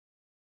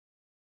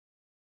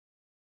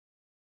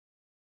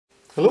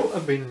Hello,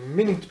 I've been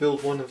meaning to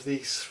build one of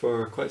these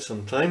for quite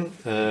some time.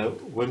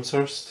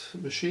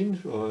 Wimshurst machine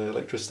or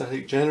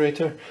electrostatic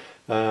generator.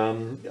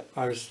 I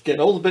was getting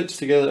all the bits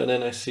together and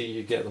then I see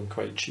you get them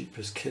quite cheap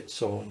as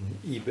kits on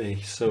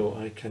eBay, so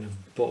I kind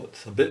of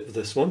bought a bit of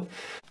this one.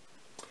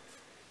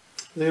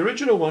 The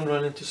original one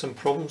ran into some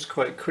problems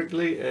quite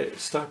quickly.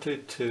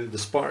 The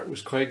spark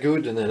was quite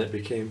good and then it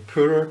became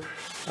poorer,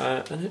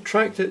 and it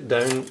tracked it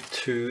down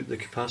to the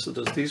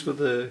capacitors. These were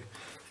the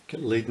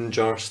Leyden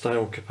jar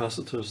style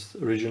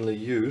capacitors originally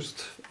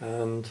used,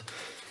 and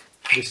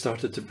they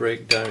started to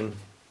break down.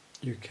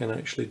 You can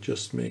actually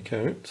just make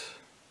out,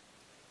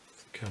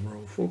 if the camera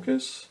will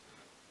focus,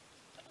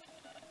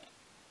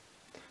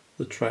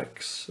 the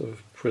tracks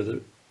of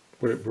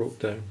where it broke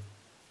down.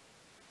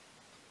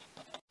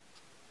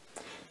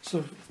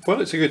 So while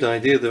it's a good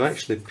idea, they've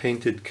actually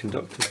painted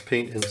conductive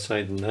paint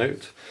inside and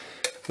out,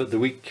 but the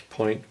weak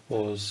point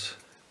was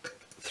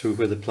through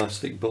where the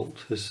plastic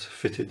bolt is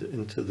fitted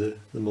into the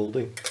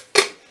moulding.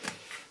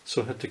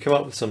 So I had to come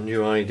up with some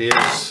new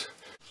ideas.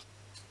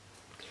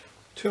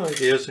 Two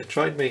ideas. I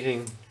tried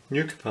making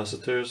new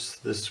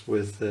capacitors, this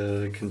with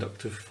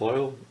conductive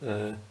foil.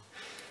 The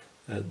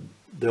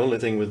only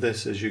thing with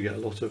this is you get a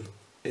lot of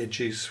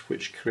edges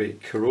which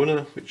create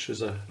corona, which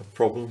is a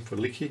problem for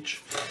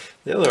leakage.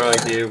 The other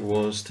idea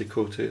was to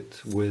coat it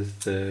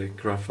with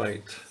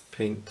graphite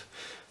paint.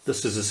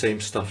 This is the same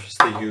stuff as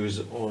they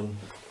use on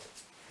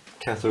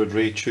cathode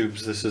ray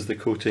tubes. This is the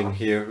coating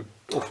here,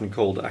 often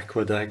called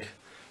aquadag.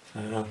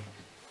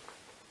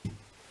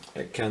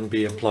 It can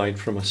be applied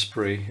from a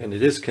spray and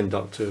it is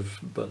conductive,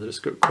 but it's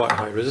got quite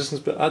high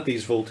resistance, but at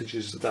these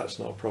voltages that's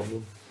not a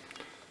problem.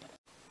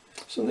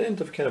 So in the end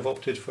I've kind of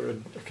opted for a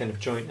kind of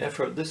joint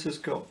effort. This has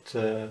got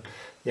the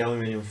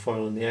aluminium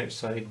foil on the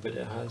outside, but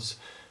it has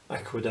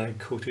aquadag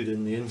coated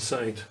in the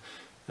inside,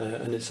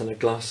 and it's in a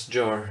glass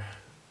jar,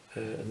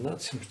 and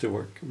that seems to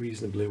work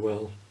reasonably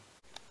well.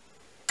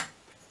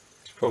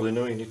 Probably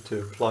know you need to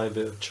apply a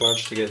bit of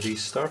charge to get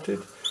these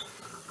started.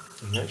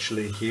 And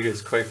actually here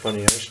it's quite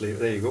funny, actually,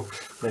 there you go, you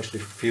can actually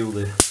feel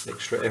the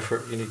extra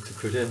effort you need to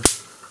put in.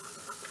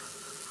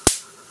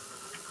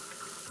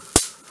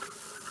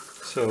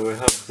 So we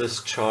have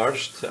this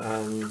charged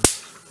and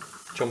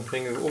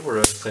jumping over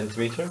a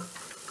centimetre.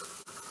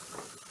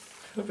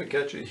 I have a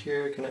gadget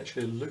here, you can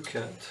actually look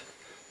at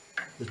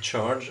the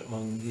charge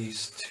on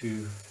these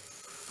two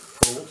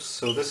poles.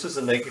 So this is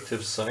the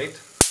negative side.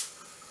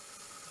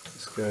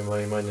 Let's go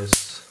my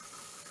minus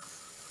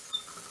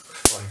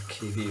 5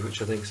 kV,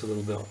 which I think is a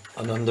little bit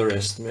an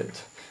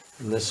underestimate.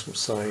 And this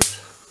side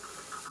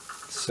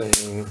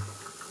saying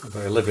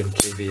about 11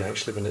 kV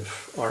actually when it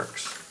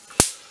arcs.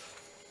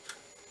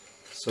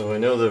 So I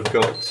know they've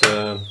got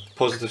a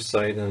positive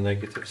side and a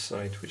negative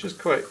side, which is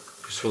quite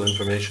useful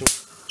information.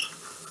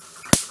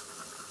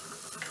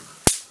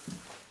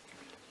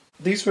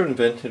 These were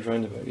invented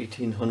around about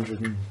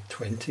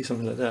 1820,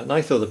 something like that, and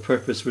I thought the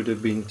purpose would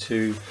have been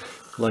to,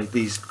 like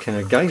these kind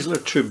of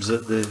Geisler tubes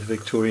that the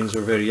Victorians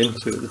were very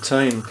into at the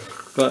time,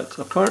 but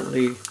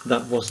apparently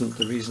that wasn't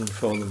the reason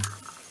for them.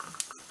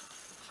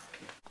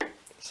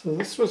 So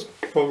this was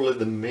probably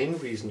the main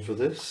reason for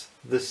this.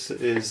 This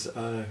is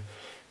a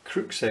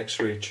Crookes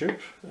X-ray tube,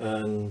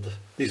 and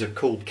these are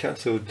cold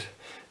cathode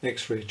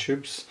X-ray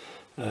tubes,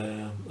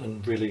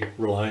 and really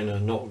rely on a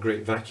not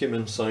great vacuum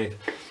inside.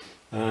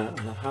 And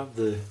I have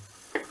the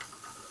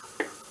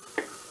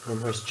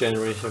Wimshurst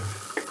generator.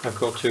 I've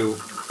got to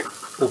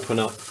open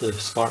up the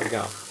spark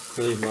gap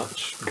really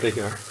much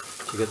bigger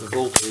to get the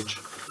voltage,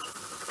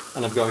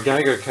 and I've got a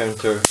Geiger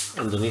counter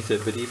underneath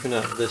it, but even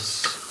at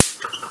this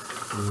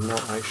I'm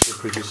not actually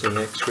producing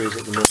X-rays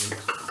at the moment.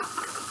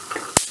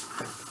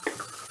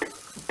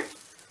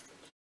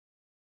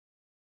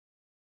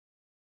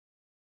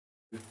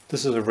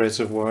 This is a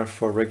reservoir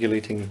for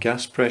regulating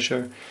gas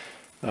pressure.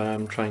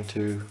 I'm trying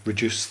to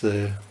reduce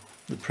the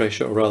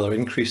pressure, or rather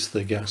increase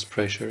the gas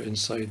pressure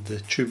inside the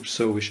tube,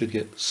 so we should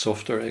get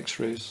softer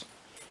X-rays.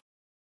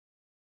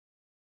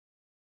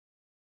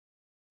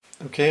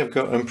 Okay, I've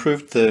got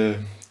improved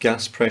the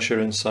gas pressure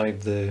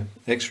inside the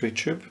X-ray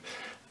tube,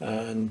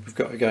 and we've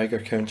got a Geiger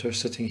counter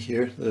sitting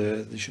here.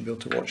 You should be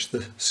able to watch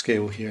the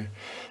scale here,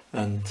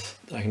 and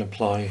I can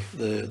apply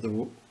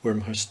the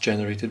Wimshurst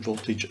generated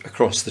voltage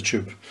across the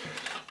tube.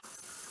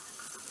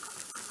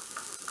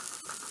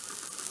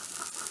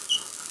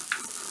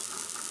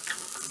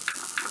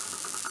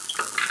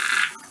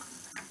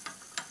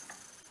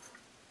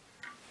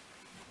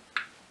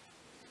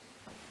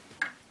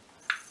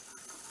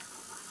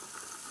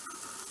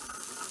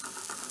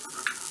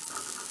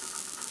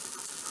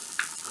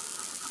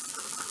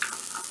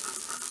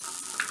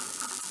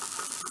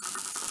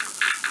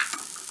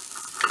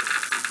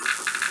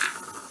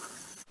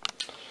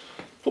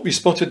 Hope you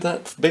spotted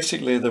that.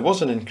 Basically there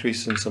was an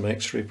increase in some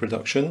X-ray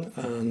production,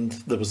 and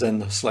there was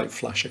then a slight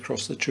flash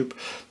across the tube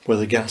where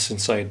the gas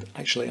inside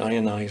actually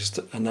ionized,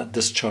 and that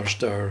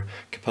discharged our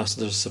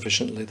capacitors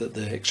sufficiently that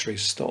the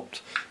X-rays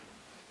stopped.